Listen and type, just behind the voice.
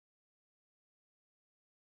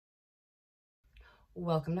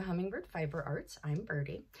Welcome to Hummingbird Fiber Arts. I'm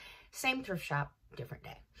Birdie. Same thrift shop, different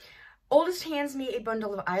day. Oldest hands me a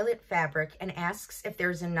bundle of eyelet fabric and asks if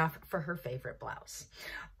there's enough for her favorite blouse.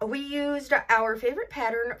 We used our favorite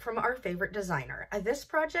pattern from our favorite designer. This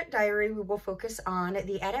project diary, we will focus on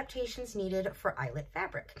the adaptations needed for eyelet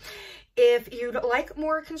fabric. If you'd like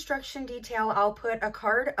more construction detail, I'll put a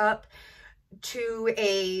card up to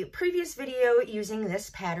a previous video using this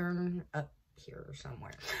pattern up here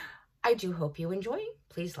somewhere. I do hope you enjoy.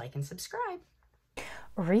 Please like and subscribe.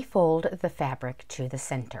 Refold the fabric to the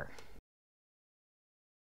center.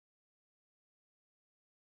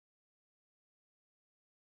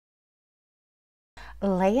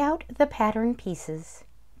 Lay out the pattern pieces,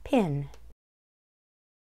 pin.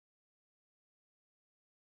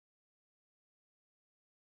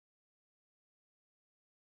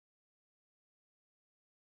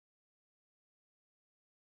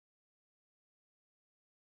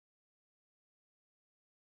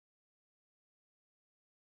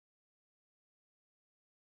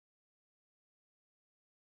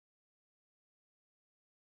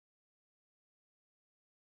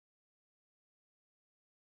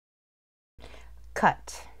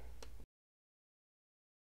 Cut.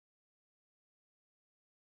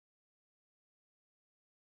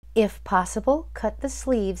 If possible, cut the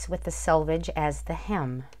sleeves with the selvage as the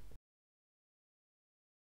hem.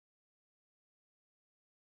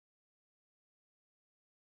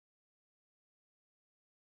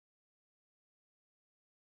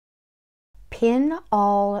 Pin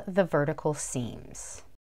all the vertical seams.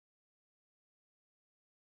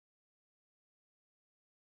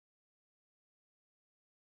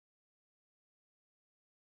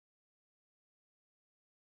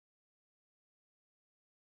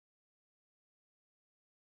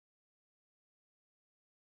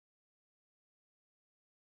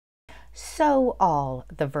 Sew all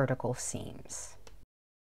the vertical seams.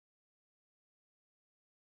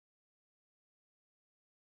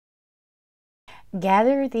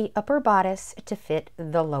 Gather the upper bodice to fit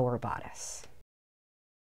the lower bodice.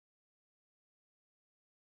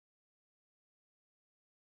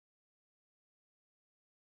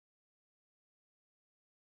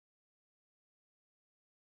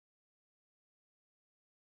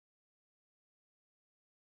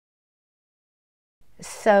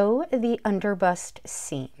 Sew the underbust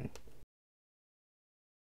seam.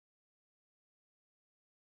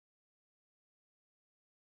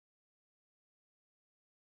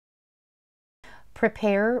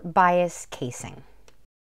 Prepare bias casing.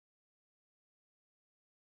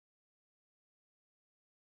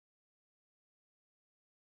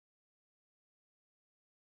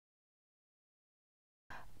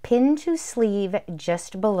 Pin to sleeve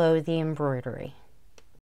just below the embroidery.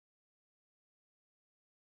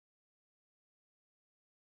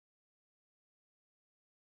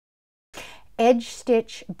 Edge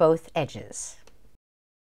stitch both edges.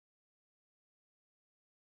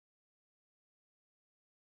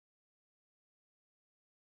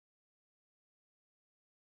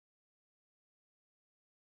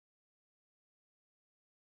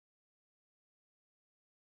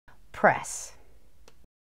 Press.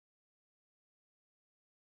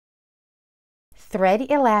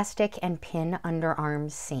 Thread elastic and pin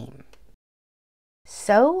underarm seam.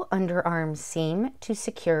 Sew underarm seam to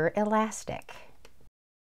secure elastic.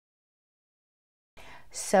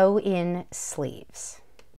 Sew in sleeves.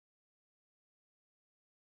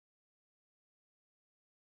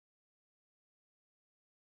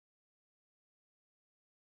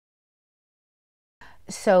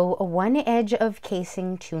 Sew one edge of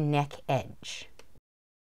casing to neck edge.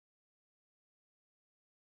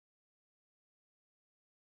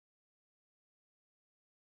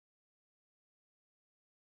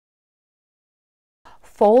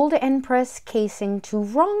 Fold and press casing to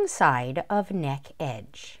wrong side of neck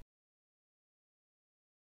edge.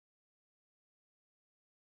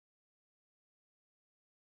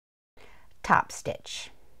 Top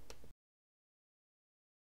stitch.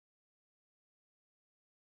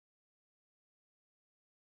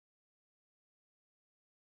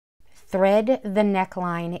 Thread the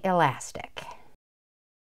neckline elastic.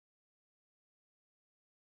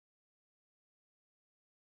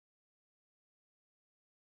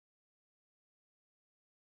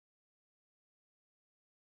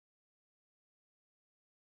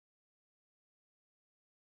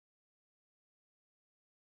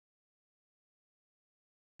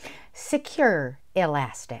 Secure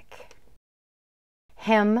elastic.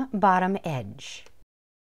 Hem bottom edge.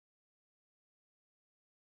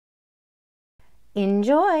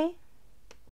 Enjoy!